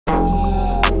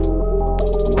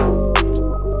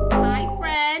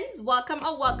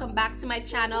or welcome back to my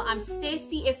channel. I'm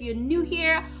Stacy. If you're new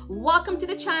here, welcome to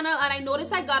the channel. And I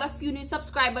noticed I got a few new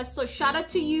subscribers, so shout out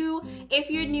to you. If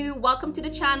you're new, welcome to the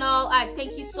channel. I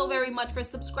thank you so very much for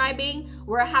subscribing.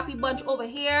 We're a happy bunch over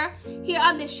here. Here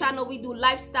on this channel, we do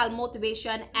lifestyle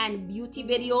motivation and beauty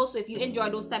videos. So if you enjoy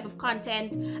those type of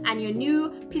content and you're new,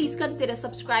 please consider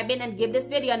subscribing and give this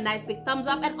video a nice big thumbs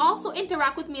up, and also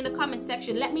interact with me in the comment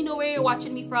section. Let me know where you're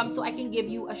watching me from so I can give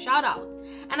you a shout out.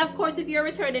 And of course, if you're a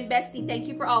returning bestie, thank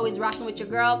you for always rocking with your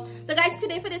girl. So guys,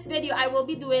 today for this video, I will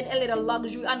be doing a little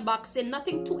luxury unboxing.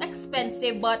 Nothing too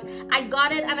expensive, but I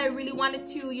got it and I really wanted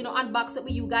to, you know, unbox it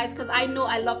with you guys, because I know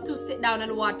I love to sit down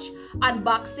and watch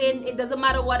unboxing. It doesn't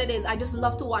matter what it is, I just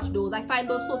love to watch those. I find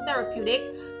those so therapeutic,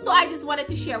 so I just wanted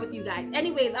to share with you guys.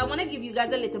 Anyways, I want to give you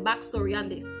guys a little backstory on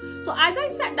this. So as I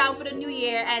sat down for the new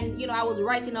year and, you know, I was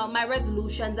writing out my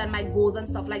resolutions and my goals and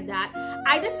stuff like that,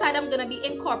 I decided I'm gonna be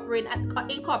incorporating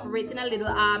a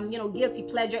little you know, guilty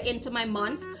pleasure into my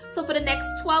months. So for the next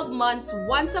 12 months,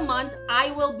 once a month,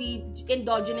 I will be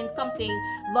indulging in something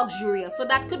luxurious. So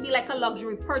that could be like a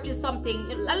luxury purchase,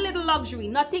 something a little luxury,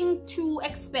 nothing too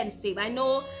expensive. I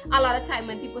know a lot of time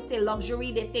when people say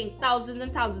luxury, they think thousands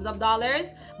and thousands of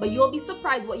dollars, but you'll be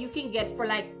surprised what you can get for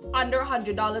like under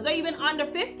 $100 or even under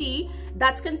 $50.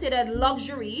 That's considered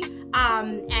luxury,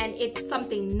 and it's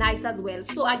something nice as well.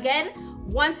 So again,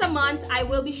 once a month, I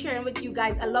will be sharing with you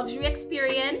guys a luxury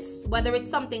experience, whether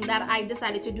it's something that I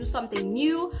decided to do something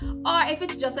new, or if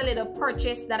it's just a little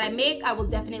purchase that I make, I will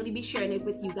definitely be sharing it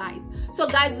with you guys. So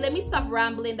guys, let me stop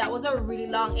rambling. That was a really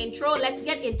long intro. Let's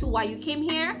get into why you came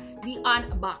here, the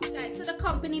unboxing. Guys, so the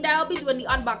company that I'll be doing the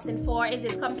unboxing for is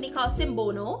this company called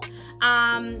Symbono.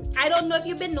 I don't know if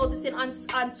you've been noticing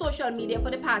on social media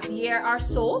for the past year or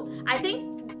so. I think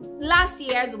last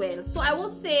year as well. So I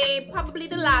will say probably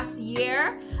the last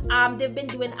year, they've been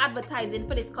doing advertising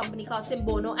for this company called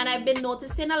Symbono, and I've been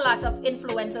noticing a lot of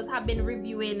influencers have been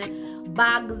reviewing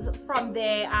bags from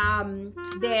their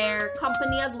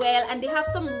company as well, and they have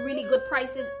some really good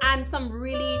prices and some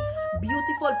really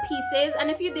beautiful pieces. And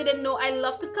if you didn't know, I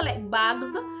love to collect bags.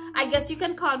 I guess you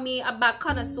can call me a bag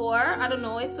connoisseur. I don't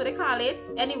know, it's what they call it.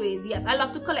 Anyways, yes, I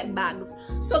love to collect bags.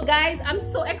 So guys, I'm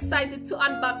so excited to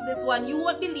unbox this one. You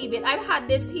won't believe it. I've had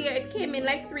this here. It came in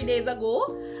like 3 days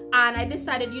ago, and I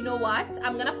decided, you know what,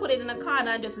 I'm gonna put it in a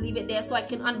corner and just leave it there so I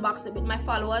can unbox it with my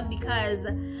followers, because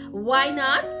why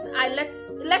not?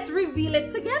 Let's reveal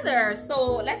it together.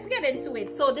 So let's get into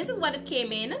it. So this is what it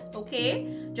came in. Okay,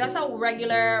 just a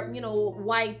regular, you know,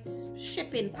 white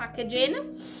shipping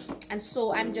packaging. And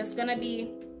so I'm just gonna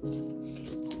be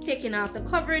taking off the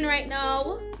covering right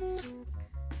now.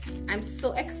 I'm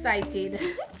so excited.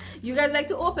 You guys like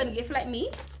to open gifts like me?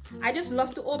 I just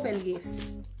love to open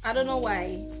gifts. I don't know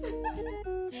why.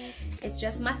 It's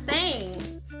just my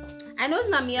thing. I know it's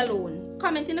not me alone.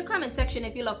 Comment in the comment section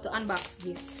if you love to unbox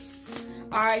gifts,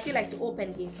 or if you like to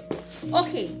open gifts.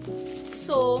 Okay,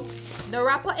 so the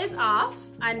wrapper is off,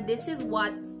 and this is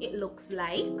what it looks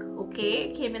like. Okay,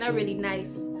 it came in a really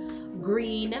nice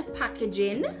green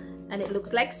packaging, and it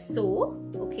looks like so.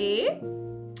 Okay,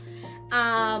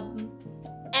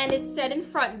 and it said in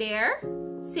front there,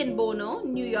 Symbono,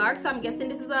 New York. So I'm guessing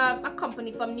this is a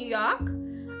company from New York.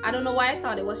 I don't know why I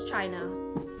thought it was China.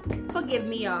 Forgive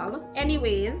me, y'all.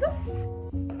 Anyways,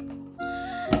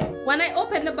 when I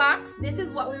open the box, this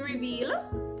is what we reveal.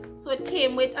 So it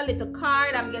came with a little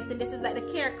card. I'm guessing this is like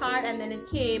the care card, and then it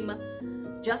came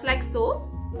just like so.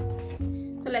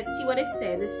 So let's see what it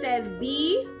says. It says,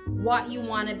 be what you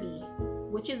want to be,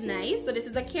 which is nice. So this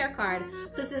is a care card.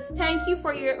 So it says, thank you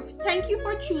for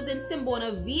choosing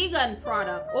Symbono vegan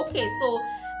product. Okay, so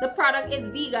the product is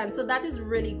vegan, so that is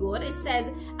really good. It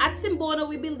says, at Symbono,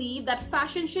 we believe that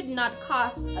fashion should not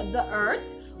cost the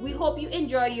earth. We hope you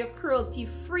enjoy your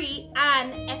cruelty-free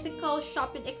and ethical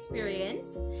shopping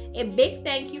experience. A big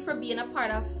thank you for being a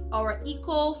part of our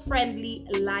eco-friendly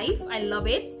life. I love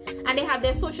it. And they have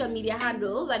their social media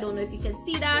handles. I don't know if you can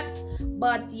see that,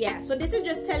 but yeah. So this is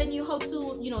just telling you how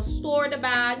to, you know, store the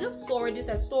bag. Storage, it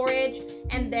says storage,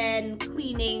 and then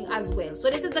cleaning as well.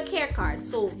 So this is the care card.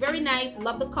 So very nice.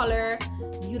 Love the color.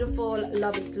 Beautiful.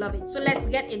 Love it. Love it. So let's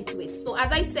get into it. So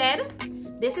as I said,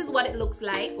 this is what it looks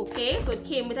like. Okay, so it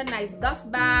came with a nice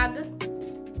dust bag,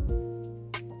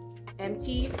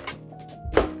 empty,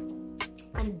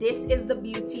 and this is the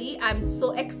beauty. I'm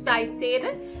so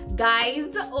excited,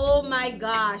 guys. Oh my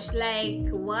gosh, like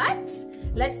what?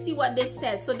 Let's see what this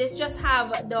says. So this just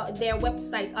have their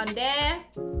website on there,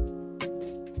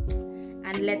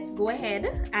 and let's go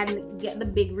ahead and get the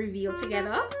big reveal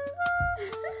together.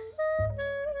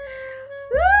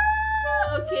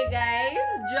 Okay guys,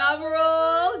 drum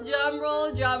roll, drum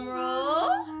roll, drum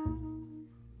roll.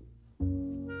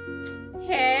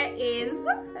 here is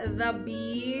the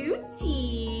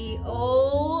beauty.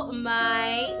 Oh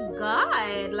my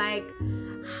god, like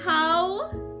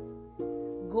how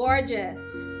gorgeous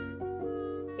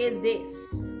is this?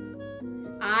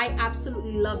 I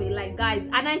absolutely love it, like guys,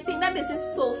 and I think that this is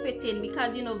so fitting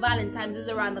because you know Valentine's is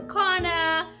around the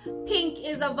corner. Pink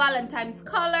is a Valentine's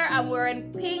color. I'm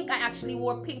wearing pink. I actually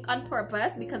wore pink on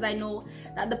purpose because I know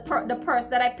that the purse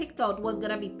that I picked out was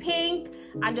gonna be pink.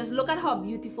 And just look at how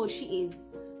beautiful she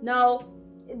is. Now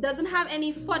it doesn't have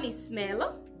any funny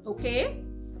smell, okay?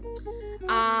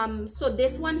 So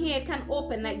this one here can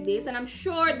open like this, and I'm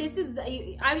sure this is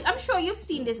I'm sure you've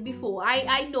seen this before.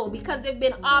 I know because they've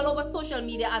been all over social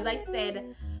media, as I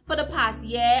said, for the past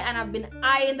year, and I've been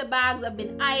eyeing the bags, I've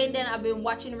been eyeing them, I've been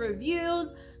watching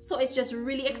reviews, so it's just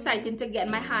really exciting to get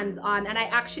my hands on. And I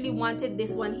actually wanted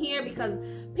this one here because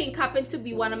pink happened to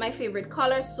be one of my favorite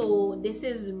colors, so this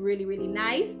is really, really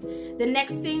nice. The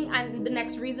next thing and the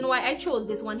next reason why I chose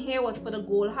this one here was for the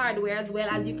gold hardware as well.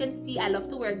 As you can see, I love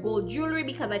to wear gold jewelry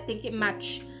because I think it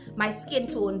matches my skin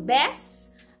tone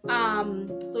best.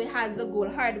 So it has the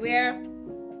gold hardware,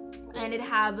 and it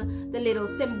have the little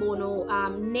Simbono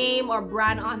name or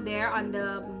brand on there on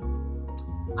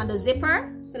the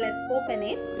zipper. So let's open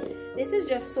it. This is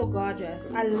just so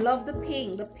gorgeous. I love the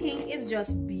pink. The pink is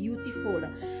just beautiful.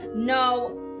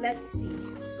 Now let's see.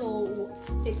 So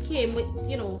it came with,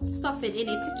 you know, stuffing in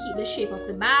it to keep the shape of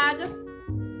the bag.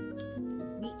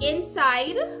 The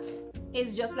inside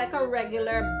is just like a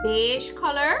regular beige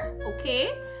color,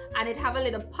 okay, and it have a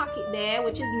little pocket there,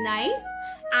 which is nice.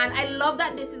 And I love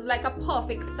that this is like a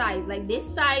perfect size. Like this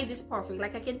size is perfect.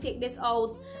 Like I can take this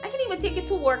out. I can even take it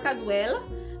to work as well.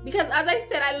 Because as I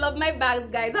said, I love my bags,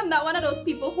 guys. I'm not one of those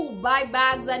people who buy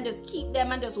bags and just keep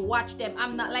them and just watch them.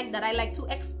 I'm not like that. I like to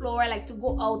explore. I like to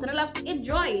go out and I love to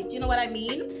enjoy it. You know what I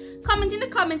mean? Comment in the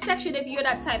comment section if you're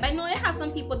that type. I know I have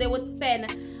some people, they would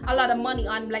spend a lot of money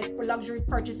on like luxury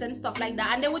purchase and stuff like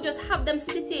that, and they would just have them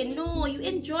sitting. No, you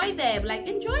enjoy them. Like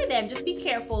enjoy them. Just be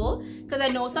careful, because I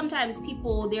know sometimes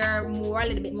people, they're a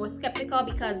little bit more skeptical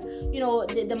because you know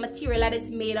the material that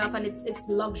it's made of, and it's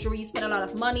luxury, you spend a lot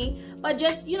of money. But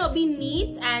just, you know, be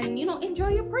neat and, you know, enjoy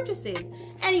your purchases.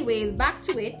 Anyways, back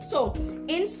to it. So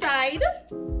inside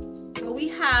we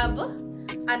have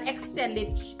an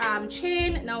extended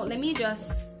chain. Now let me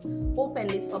just open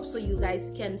this up so you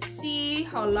guys can see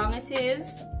how long it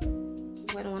is.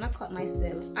 I don't want to cut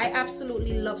myself. I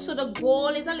absolutely love. So the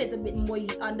gold is a little bit more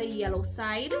on the yellow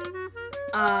side.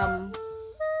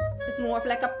 It's more of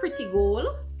like a pretty gold,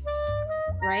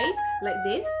 right? Like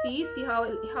this. See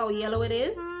how yellow it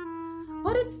is.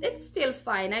 But it's still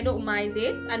fine. I don't mind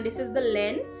it. And this is the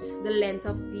length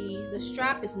of the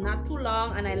strap is not too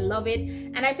long, and I love it.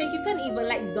 And I think you can even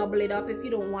like double it up if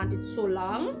you don't want it so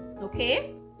long.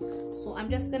 Okay, so I'm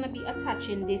just gonna be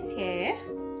attaching this here.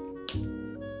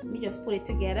 Let me just put it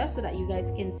together so that you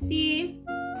guys can see.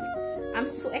 I'm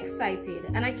so excited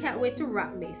and I can't wait to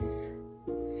rock this.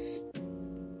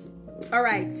 All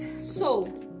right,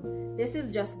 so this is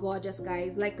just gorgeous,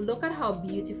 guys. Like look at how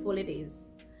beautiful it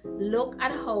is. Look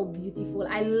at how beautiful.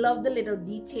 I love the little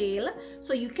detail.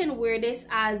 So you can wear this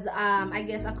as I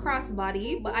guess a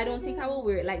crossbody, but I don't think I will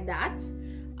wear it like that.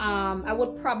 I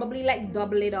would probably like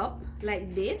double it up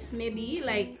like this, maybe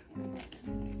like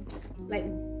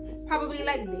probably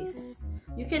like this.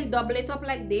 You can double it up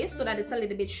like this so that it's a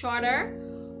little bit shorter,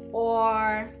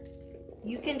 or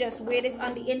you can just wear this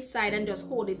on the inside and just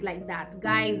hold it like that.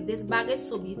 Guys, this bag is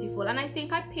so beautiful, and I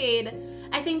think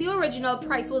the original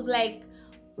price was like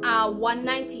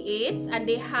 $198, and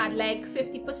they had like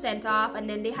 50% off, and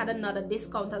then they had another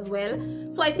discount as well.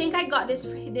 So I think I got this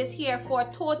here for a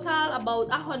total about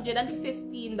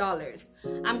 $115.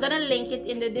 I'm gonna link it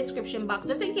in the description box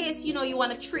just in case, you know, you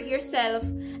want to treat yourself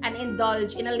and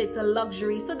indulge in a little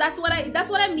luxury. So that's what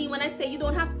I mean when I say you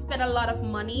don't have to spend a lot of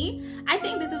money. I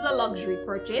think this is a luxury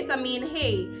purchase. I mean,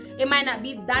 hey, it might not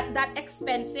be that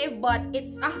expensive, but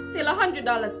it's still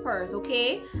 $100 purse.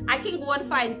 Okay, I can go and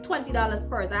find $20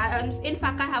 purse. In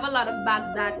fact, I have a lot of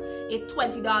bags that is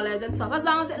 $20 and stuff. As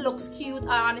long as it looks cute,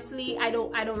 honestly, I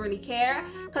don't really care,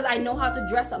 because I know how to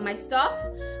dress up my stuff.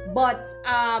 But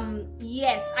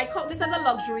yes, I count this as a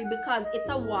luxury because it's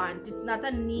a want, it's not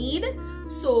a need.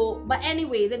 So, but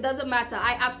anyways, it doesn't matter.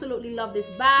 I absolutely love this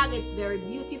bag. It's very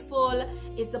beautiful.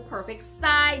 It's a perfect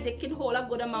size. It can hold a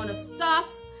good amount of stuff.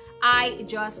 I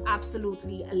just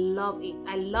absolutely love it.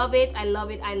 I love it. I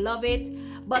love it. I love it.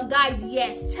 But guys,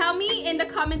 yes, tell me in the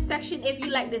comment section if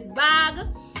you like this bag.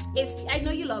 if I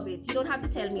know you love it, you don't have to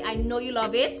tell me. I know you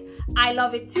love it. I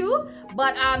love it too.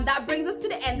 But that brings us to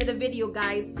the end of the video,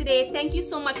 guys. Today, thank you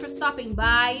so much for stopping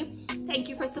by. Thank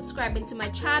you for subscribing to my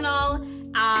channel.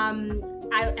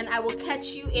 I will catch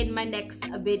you in my next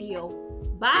video.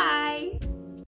 Bye.